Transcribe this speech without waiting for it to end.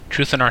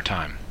Truth in Our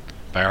Time,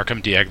 by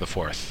Arkum Dyag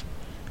IV.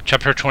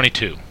 Chapter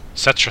 22.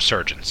 Set's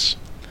Resurgence.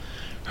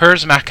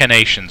 Her's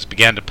machinations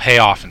began to pay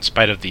off in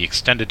spite of the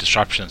extended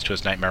disruptions to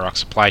his Nightmare Rock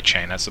supply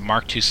chain as the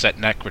Mark II Set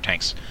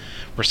necrotanks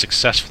were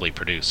successfully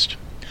produced.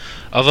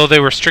 Although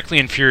they were strictly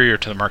inferior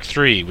to the Mark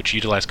III, which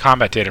utilized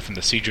combat data from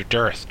the Siege of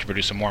Dearth to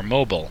produce a more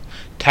mobile,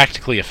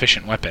 tactically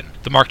efficient weapon,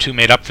 the Mark II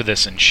made up for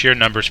this in sheer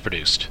numbers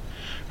produced.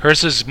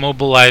 Hers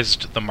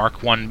mobilized the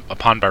Mark I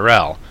upon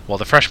Byrell, while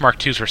the fresh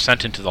Mark IIs were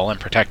sent into the Lim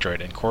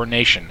Protectorate in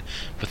coordination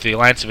with the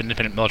Alliance of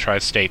Independent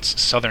Militarized States'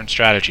 southern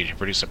strategy to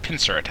produce a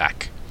pincer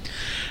attack.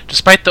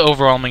 Despite the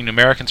overwhelming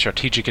numeric and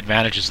strategic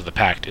advantages of the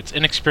pact, its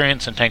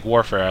inexperience in tank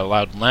warfare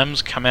allowed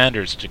Lem's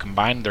commanders to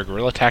combine their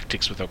guerrilla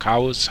tactics with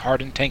Okawa's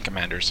hardened tank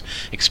commanders'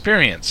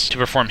 experience to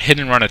perform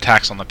hit-and-run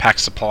attacks on the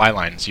pact's supply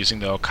lines using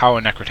the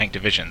Okawa necrotank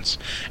divisions,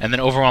 and then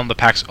overwhelm the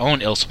pact's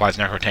own ill-supplied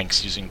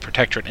necrotanks using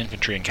Protectorate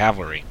infantry and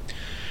cavalry.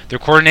 Their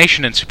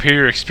coordination and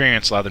superior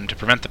experience allowed them to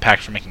prevent the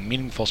pact from making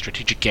meaningful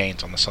strategic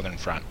gains on the southern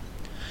front.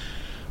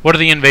 What of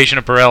the invasion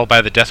of Byrell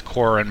by the Death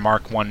Corps and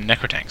Mark I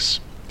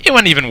necrotanks? It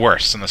went even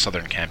worse in the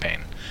southern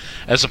campaign.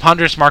 As the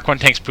ponderous Mark I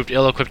tanks proved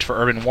ill-equipped for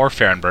urban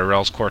warfare in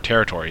Byrell's core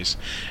territories,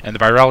 and the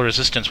Byrell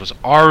resistance was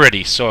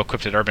already so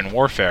equipped at urban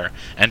warfare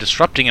and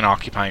disrupting an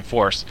occupying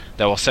force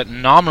that while Set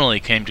nominally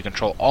came to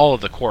control all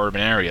of the core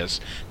urban areas,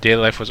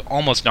 daily life was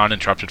almost not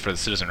interrupted for the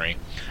citizenry,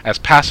 as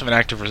passive and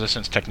active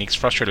resistance techniques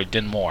frustrated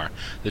Din Moore,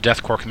 the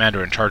Death Corps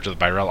commander in charge of the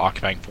Byrell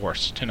occupying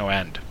force, to no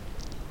end.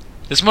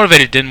 This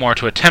motivated Din Moore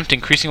to attempt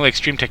increasingly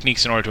extreme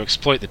techniques in order to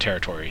exploit the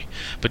territory,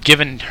 but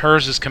given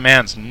Hers'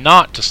 commands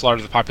not to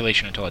slaughter the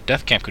population until a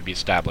death camp could be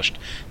established,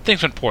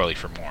 things went poorly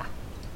for Moore.